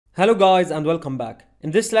Hello guys and welcome back.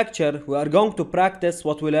 In this lecture, we are going to practice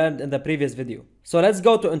what we learned in the previous video. So let's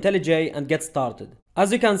go to IntelliJ and get started.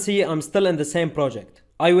 As you can see, I'm still in the same project.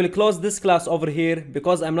 I will close this class over here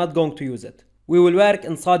because I'm not going to use it. We will work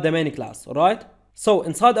inside the main class, alright? So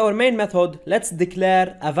inside our main method, let's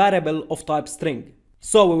declare a variable of type string.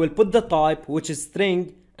 So we will put the type, which is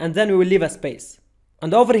string, and then we will leave a space.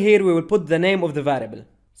 And over here, we will put the name of the variable.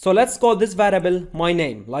 So let's call this variable my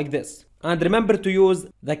name, like this. And remember to use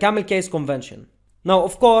the camel case convention. Now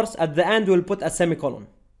of course at the end we'll put a semicolon.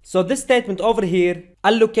 So this statement over here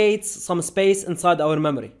allocates some space inside our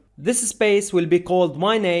memory. This space will be called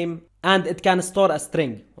my name and it can store a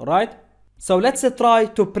string, alright? So let's try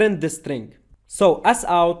to print this string. So s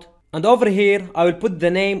out, and over here I will put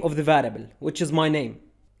the name of the variable, which is my name.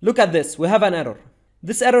 Look at this, we have an error.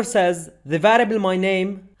 This error says the variable my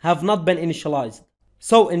name have not been initialized.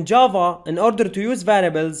 So in Java, in order to use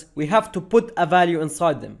variables, we have to put a value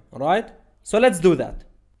inside them, alright? So let's do that.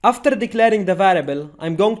 After declaring the variable,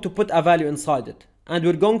 I'm going to put a value inside it. And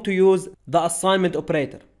we're going to use the assignment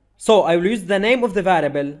operator. So I will use the name of the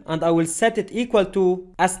variable and I will set it equal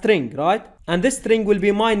to a string, right? And this string will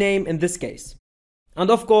be my name in this case. And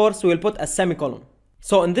of course, we will put a semicolon.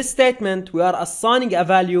 So in this statement, we are assigning a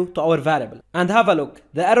value to our variable. And have a look,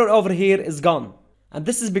 the error over here is gone. And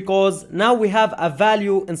this is because now we have a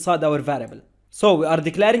value inside our variable. So we are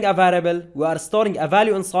declaring a variable, we are storing a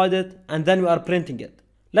value inside it, and then we are printing it.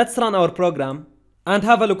 Let's run our program and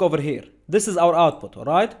have a look over here. This is our output,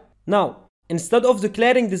 alright? Now, instead of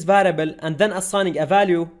declaring this variable and then assigning a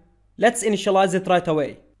value, let's initialize it right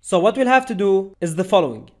away. So what we'll have to do is the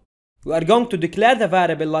following. We are going to declare the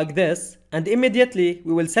variable like this, and immediately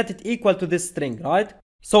we will set it equal to this string, right?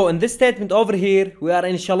 So in this statement over here, we are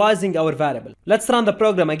initializing our variable. Let's run the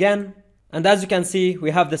program again. And as you can see,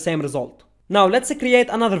 we have the same result. Now let's create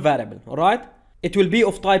another variable, alright? It will be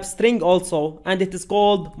of type string also, and it is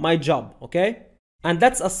called my job, okay? And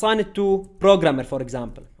let's assign it to programmer, for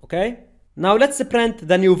example, okay? Now let's print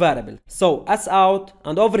the new variable. So s out,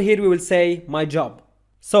 and over here we will say my job.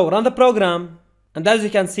 So run the program, and as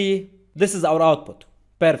you can see, this is our output.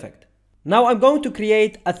 Perfect. Now I'm going to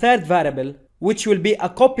create a third variable, which will be a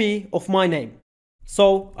copy of my name.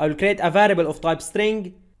 So I will create a variable of type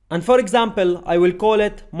string, and for example, I will call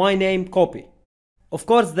it my name copy. Of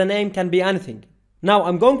course, the name can be anything. Now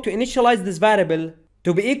I'm going to initialize this variable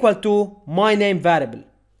to be equal to my name variable.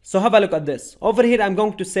 So have a look at this. Over here, I'm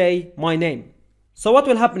going to say my name. So what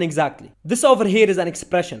will happen exactly? This over here is an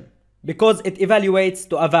expression because it evaluates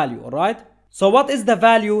to a value, alright? So what is the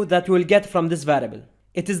value that we'll get from this variable?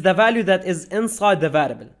 It is the value that is inside the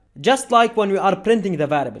variable. Just like when we are printing the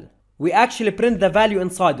variable, we actually print the value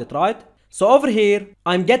inside it, right? So over here,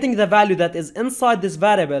 I'm getting the value that is inside this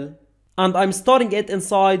variable and I'm storing it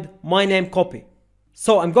inside my name copy.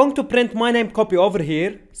 So I'm going to print my name copy over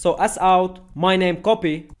here. So s out, my name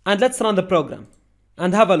copy, and let's run the program.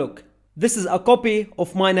 And have a look. This is a copy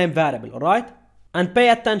of my name variable, alright? And pay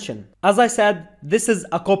attention. As I said, this is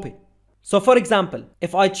a copy. So for example,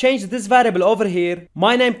 if I change this variable over here,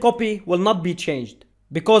 my name copy will not be changed.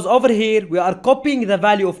 Because over here, we are copying the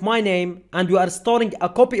value of my name and we are storing a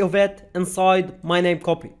copy of it inside my name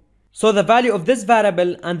copy. So the value of this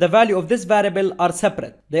variable and the value of this variable are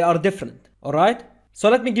separate. They are different. Alright? So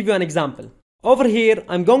let me give you an example. Over here,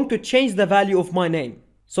 I'm going to change the value of my name.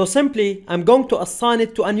 So simply, I'm going to assign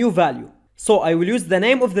it to a new value. So I will use the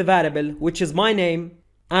name of the variable, which is my name,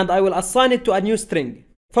 and I will assign it to a new string.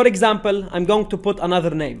 For example, I'm going to put another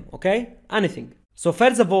name, okay? Anything. So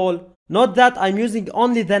first of all, note that I'm using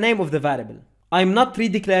only the name of the variable. I'm not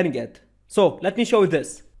redeclaring it. So let me show you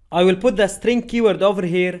this. I will put the string keyword over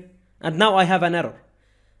here and now I have an error.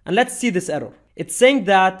 And let's see this error. It's saying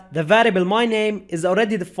that the variable my name is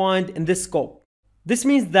already defined in this scope. This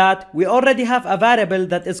means that we already have a variable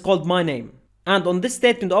that is called my name. And on this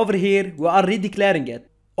statement over here, we are redeclaring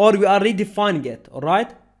it or we are redefining it,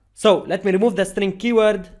 alright? So let me remove the string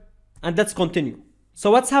keyword and let's continue.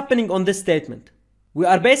 So what's happening on this statement? We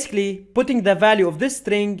are basically putting the value of this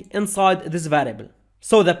string inside this variable.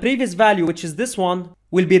 So the previous value, which is this one,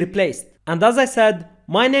 will be replaced. And as I said,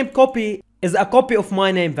 my name copy is a copy of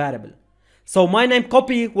my name variable. So my name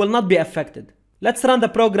copy will not be affected. Let's run the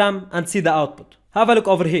program and see the output. Have a look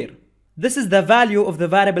over here. This is the value of the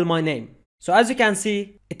variable my name. So as you can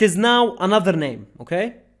see, it is now another name,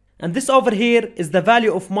 okay? And this over here is the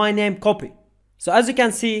value of my name copy. So as you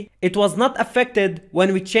can see, it was not affected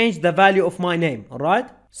when we changed the value of my name, alright?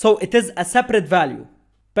 So it is a separate value.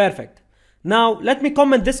 Perfect. Now let me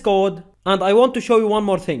comment this code and I want to show you one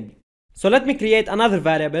more thing. So let me create another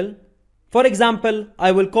variable. For example,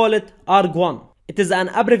 I will call it arg1. It is an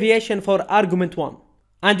abbreviation for argument1.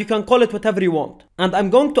 and you can call it whatever you want. And I'm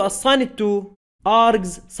going to assign it to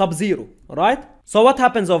args sub 0, right? So what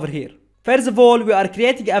happens over here? First of all, we are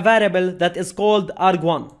creating a variable that is called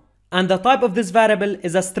arg1, and the type of this variable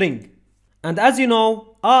is a string. And as you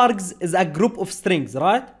know, args is a group of strings,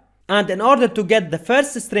 right? And in order to get the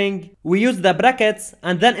first string, we use the brackets,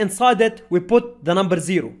 and then inside it we put the number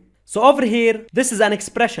 0. So over here, this is an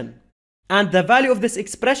expression, and the value of this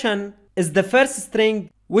expression is the first string,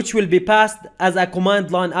 which will be passed as a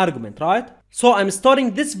command line argument, right? So I'm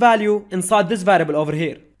storing this value inside this variable over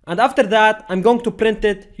here. And after that, I'm going to print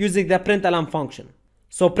it using the println function.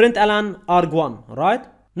 So println arg1, right?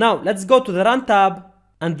 Now let's go to the run tab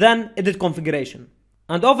and then edit configuration.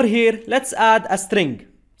 And over here, let's add a string.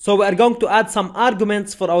 So we are going to add some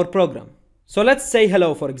arguments for our program. So let's say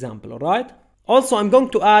hello, for example, alright? Also, I'm going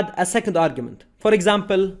to add a second argument. For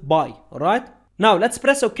example, bye, alright? Now let's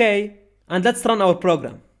press OK and let's run our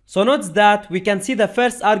program. So notice that we can see the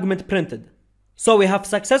first argument printed. So we have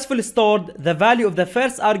successfully stored the value of the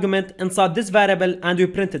first argument inside this variable and we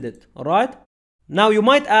printed it, alright? Now you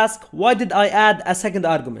might ask, why did I add a second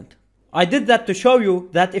argument? I did that to show you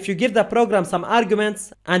that if you give the program some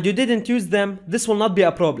arguments and you didn't use them, this will not be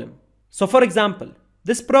a problem. So for example,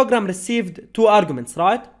 this program received two arguments,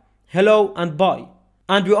 right? Hello and bye.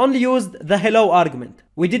 And we only used the hello argument.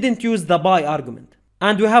 We didn't use the bye argument.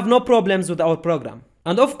 And we have no problems with our program.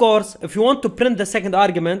 And of course, if you want to print the second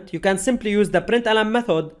argument, you can simply use the println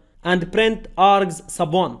method and print args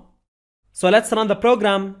sub 1. So let's run the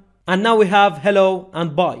program, and now we have hello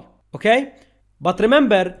and bye, okay? But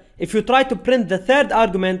remember, if you try to print the third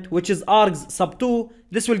argument, which is args sub 2,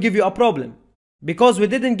 this will give you a problem, because we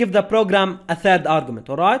didn't give the program a third argument,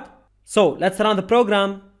 alright? So let's run the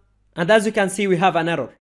program, and as you can see, we have an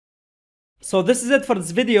error. So this is it for this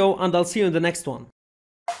video, and I'll see you in the next one.